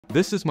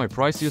This is my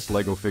priciest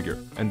LEGO figure,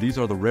 and these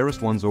are the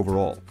rarest ones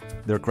overall.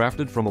 They're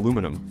crafted from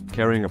aluminum,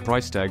 carrying a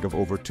price tag of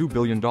over $2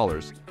 billion,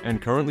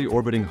 and currently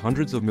orbiting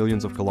hundreds of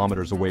millions of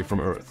kilometers away from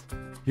Earth.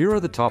 Here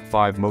are the top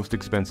 5 most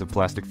expensive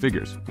plastic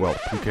figures. Well,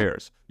 who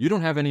cares? You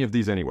don't have any of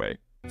these anyway.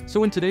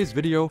 So in today's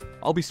video,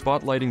 I'll be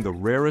spotlighting the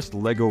rarest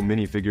LEGO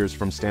minifigures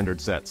from standard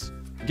sets.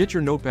 Get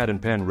your notepad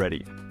and pen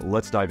ready.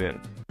 Let's dive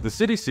in. The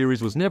City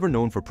series was never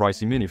known for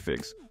pricey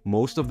minifigs.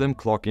 Most of them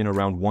clock in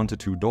around $1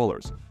 to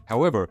 $2.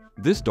 However,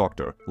 this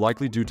Doctor,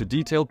 likely due to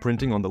detailed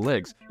printing on the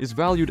legs, is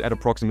valued at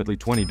approximately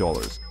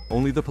 $20.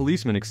 Only the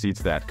Policeman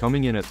exceeds that,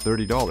 coming in at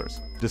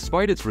 $30.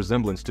 Despite its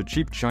resemblance to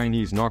cheap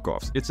Chinese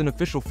knockoffs, it's an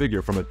official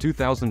figure from a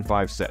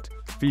 2005 set,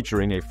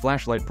 featuring a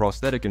flashlight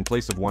prosthetic in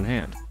place of one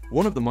hand.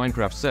 One of the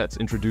Minecraft sets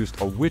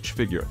introduced a witch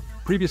figure.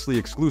 Previously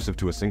exclusive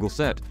to a single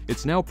set,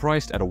 it's now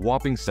priced at a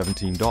whopping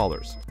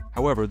 $17.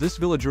 However, this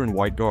villager in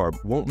white garb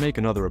won't make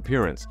another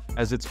appearance,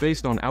 as it's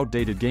based on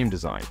outdated game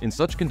design. In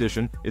such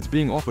condition, it's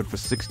being offered for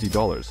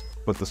 $60.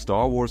 But the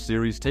Star Wars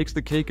series takes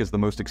the cake as the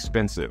most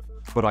expensive.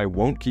 But I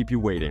won't keep you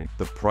waiting.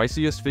 The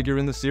priciest figure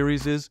in the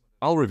series is...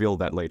 I'll reveal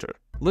that later.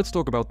 Let's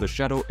talk about the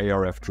Shadow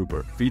ARF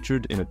Trooper,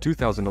 featured in a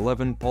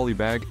 2011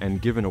 polybag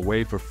and given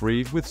away for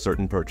free with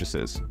certain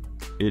purchases.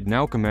 It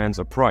now commands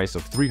a price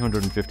of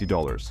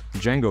 $350.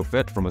 Jango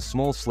Fett from a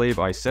small slave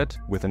eye set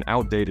with an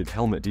outdated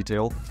helmet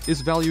detail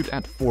is valued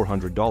at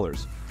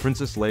 $400.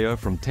 Princess Leia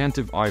from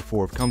Tantive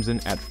I-4 comes in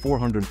at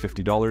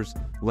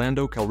 $450.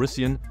 Lando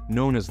Calrissian,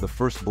 known as the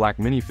first black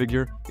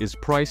minifigure, is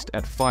priced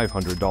at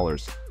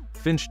 $500.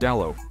 Finch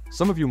Dallo.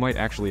 Some of you might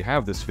actually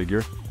have this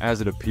figure,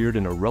 as it appeared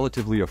in a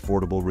relatively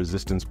affordable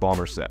Resistance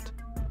bomber set.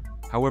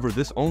 However,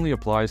 this only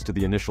applies to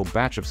the initial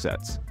batch of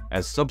sets,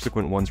 as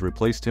subsequent ones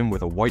replaced him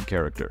with a white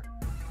character.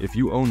 If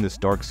you own this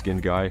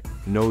dark-skinned guy,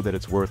 know that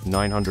it's worth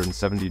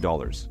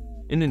 $970.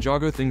 In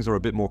Ninjago, things are a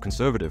bit more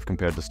conservative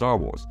compared to Star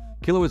Wars.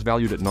 Kilo is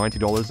valued at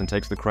 $90 and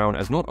takes the crown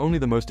as not only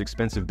the most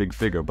expensive big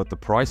figure, but the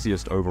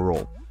priciest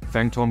overall.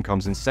 Fang Tom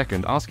comes in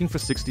second, asking for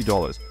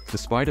 $60,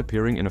 despite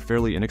appearing in a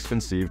fairly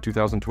inexpensive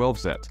 2012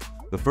 set.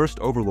 The first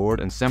Overlord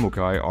and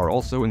Samukai are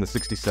also in the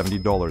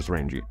 $60–70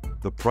 range.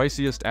 The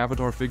priciest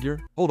Avatar figure?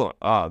 Hold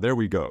on, there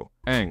we go.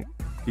 Aang.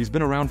 He's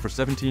been around for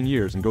 17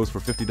 years and goes for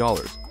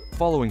 $50.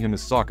 Following him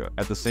is Sokka,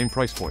 at the same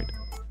price point.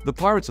 The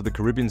Pirates of the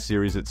Caribbean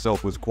series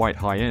itself was quite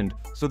high-end,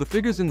 so the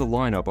figures in the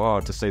lineup are,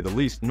 to say the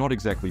least, not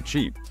exactly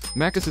cheap.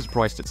 Macus is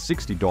priced at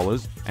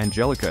 $60,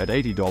 Angelica at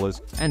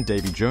 $80, and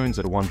Davy Jones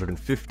at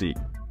 $150.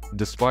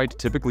 Despite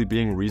typically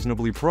being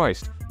reasonably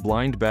priced,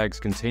 blind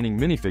bags containing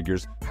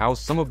minifigures house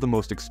some of the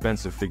most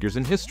expensive figures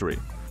in history.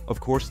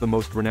 Of course, the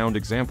most renowned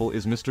example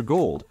is Mr.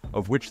 Gold,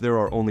 of which there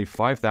are only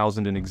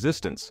 5,000 in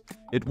existence.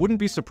 It wouldn't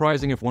be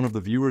surprising if one of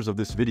the viewers of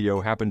this video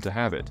happened to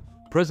have it.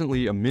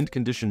 Presently, a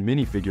mint-condition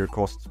minifigure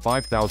costs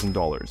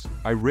 $5,000.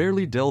 I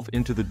rarely delve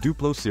into the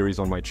Duplo series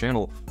on my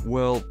channel,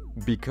 well,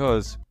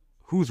 because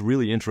who's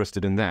really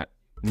interested in that?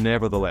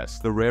 Nevertheless,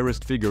 the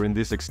rarest figure in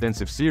this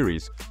extensive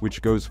series,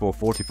 which goes for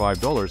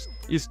 $45,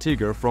 is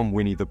Tigger from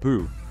Winnie the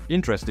Pooh.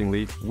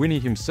 Interestingly, Winnie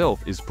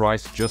himself is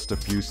priced just a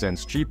few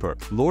cents cheaper.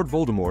 Lord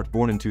Voldemort,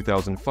 born in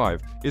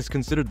 2005, is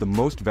considered the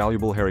most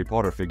valuable Harry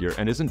Potter figure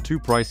and isn't too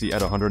pricey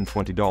at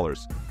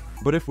 $120.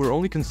 But if we're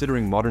only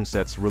considering modern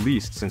sets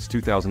released since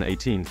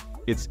 2018,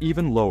 it's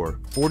even lower,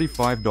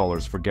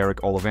 $45 for Garrick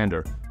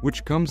Ollivander,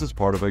 which comes as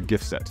part of a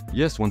gift set.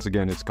 Yes, once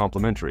again, it's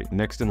complimentary.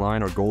 Next in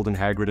line are Golden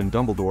Hagrid and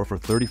Dumbledore for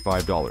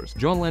 $35.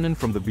 John Lennon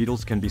from the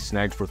Beatles can be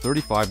snagged for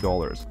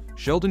 $35.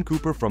 Sheldon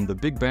Cooper from The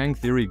Big Bang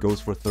Theory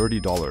goes for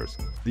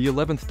 $30. The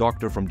 11th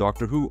Doctor from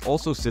Doctor Who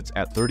also sits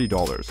at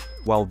 $30,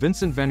 while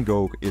Vincent van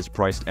Gogh is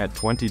priced at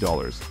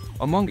 $20.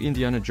 Among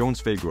Indiana Jones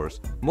figures,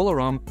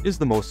 Molaram is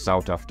the most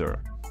sought after.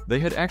 They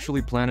had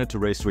actually planned to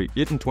raise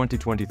it in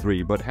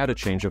 2023 but had a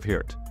change of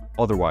heart.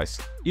 Otherwise,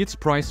 its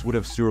price would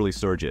have surely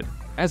surged.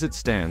 As it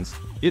stands,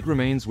 it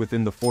remains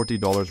within the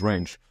 $40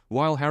 range,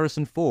 while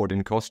Harrison Ford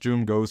in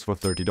costume goes for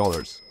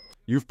 $30.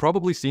 You've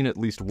probably seen at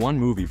least one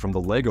movie from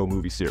the LEGO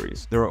movie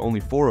series. There are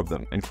only 4 of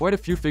them, and quite a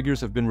few figures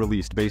have been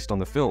released based on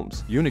the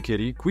films.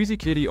 Unikitty, Queasy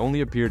Kitty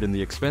only appeared in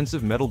the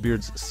expensive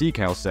Metalbeard's Sea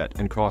Cow set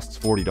and costs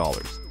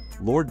 $40.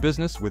 Lord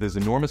Business with his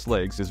enormous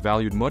legs is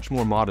valued much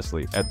more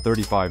modestly at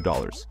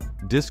 $35.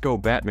 Disco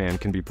Batman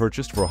can be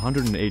purchased for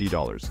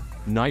 $180.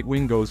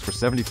 Nightwing goes for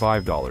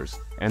 $75,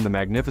 and the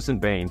Magnificent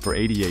Bane for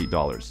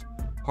 $88.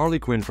 Harley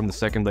Quinn from the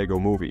second LEGO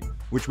movie,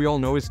 which we all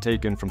know is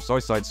taken from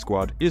Suicide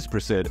Squad, is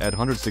priced at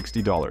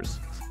 $160.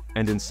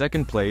 And in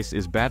second place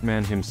is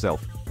Batman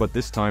himself, but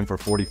this time for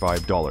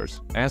 $45.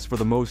 As for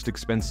the most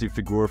expensive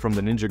figure from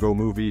the Ninjago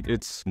movie,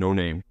 it's no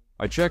name.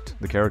 I checked,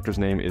 the character's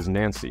name is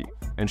Nancy,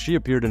 and she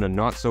appeared in a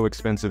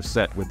not-so-expensive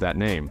set with that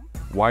name.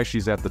 Why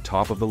she's at the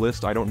top of the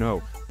list, I don't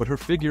know, but her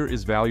figure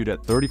is valued at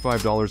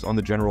 $35 on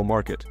the general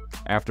market.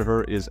 After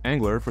her is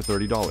Angler for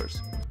 $30.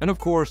 And of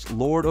course,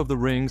 Lord of the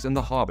Rings and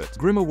the Hobbit.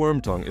 Grima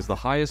Wormtongue is the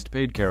highest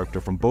paid character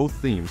from both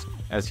themes,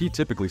 as he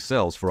typically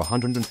sells for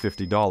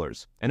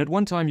 $150. And at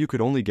one time you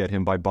could only get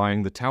him by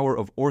buying the Tower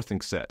of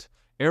Orthanc set,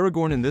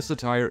 Aragorn in this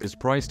attire is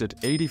priced at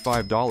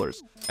 $85,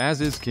 as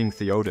is King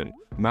Theoden.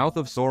 Mouth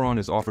of Sauron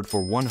is offered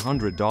for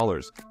 $100.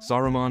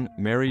 Saruman,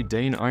 Merry,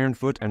 Dane,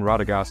 Ironfoot, and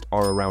Radagast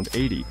are around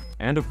 $80.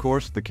 And of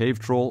course, the Cave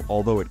Troll,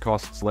 although it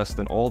costs less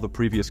than all the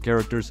previous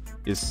characters,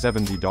 is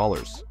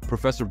 $70.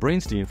 Professor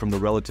Brainstein from the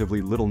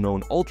relatively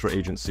little-known Ultra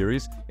Agent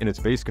series, in its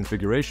base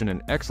configuration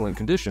and excellent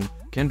condition,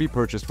 can be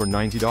purchased for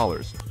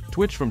 $90.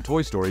 Twitch from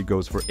Toy Story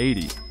goes for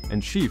 $80,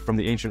 and Chief from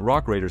the Ancient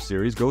Rock Raider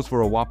series goes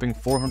for a whopping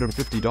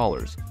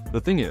 $450. The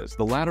thing is,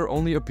 the latter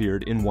only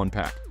appeared in one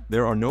pack.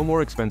 There are no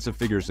more expensive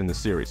figures in the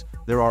series.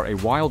 There are a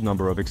wild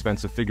number of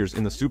expensive figures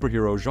in the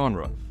superhero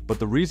genre, but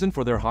the reason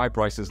for their high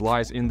prices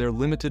lies in their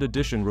limited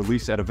edition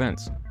release at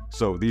events.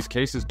 So these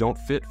cases don't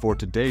fit for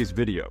today's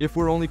video. If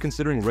we're only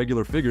considering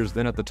regular figures,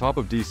 then at the top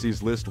of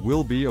DC's list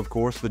will be, of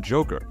course, the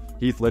Joker,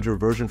 Heath Ledger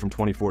version from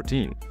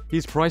 2014.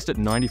 He's priced at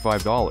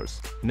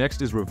 $95.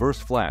 Next is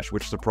Reverse Flash,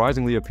 which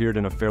surprisingly appeared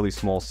in a fairly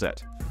small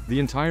set. The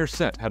entire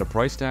set had a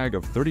price tag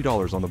of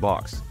 $30 on the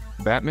box.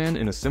 Batman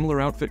in a similar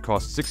outfit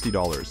costs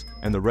 $60,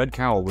 and the red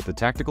cowl with the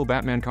tactical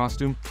Batman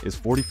costume is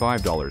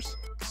 $45.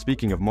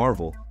 Speaking of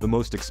Marvel, the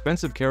most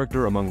expensive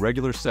character among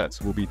regular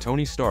sets will be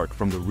Tony Stark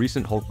from the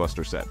recent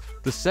Hulkbuster set.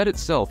 The set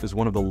itself is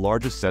one of the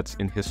largest sets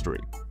in history.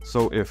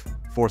 So if,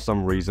 for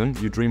some reason,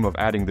 you dream of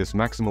adding this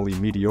maximally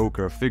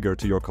mediocre figure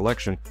to your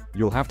collection,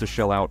 you'll have to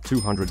shell out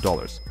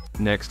 $200.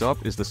 Next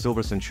up is the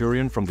Silver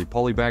Centurion from the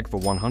Polybag for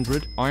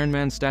 $100, Iron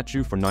Man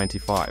statue for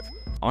 $95.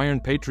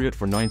 Iron Patriot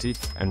for $90,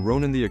 and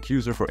Ronan the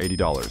Accuser for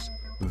 $80.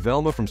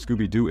 Velma from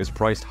Scooby-Doo is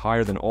priced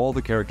higher than all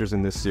the characters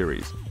in this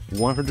series,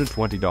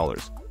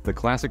 $120. The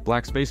classic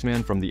Black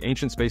Spaceman from the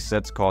Ancient Space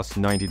sets costs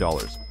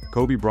 $90.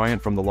 Kobe Bryant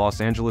from the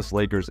Los Angeles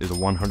Lakers is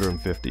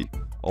 $150,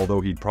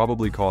 although he'd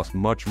probably cost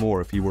much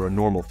more if he were a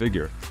normal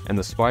figure, and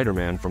the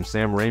Spider-Man from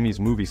Sam Raimi's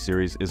movie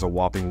series is a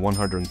whopping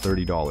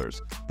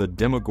 $130. The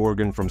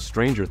Demogorgon from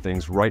Stranger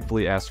Things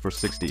rightfully asks for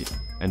 $60,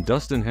 and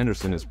Dustin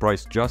Henderson is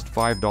priced just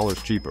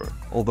 $5 cheaper,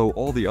 although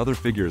all the other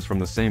figures from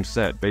the same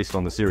set based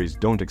on the series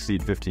don't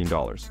exceed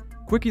 $15.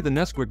 Quickie the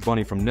Nesquik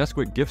Bunny from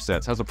Nesquik gift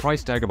sets has a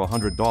price tag of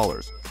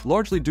 $100,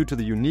 largely due to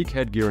the unique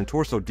headgear and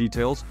torso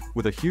details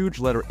with a huge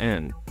letter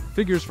N.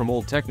 Figures from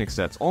old Technic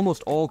sets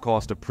almost all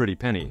cost a pretty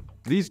penny.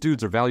 These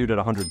dudes are valued at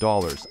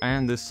 $100,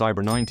 and this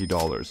Cyber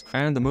 $90,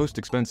 and the most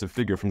expensive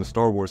figure from the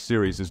Star Wars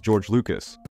series is George Lucas.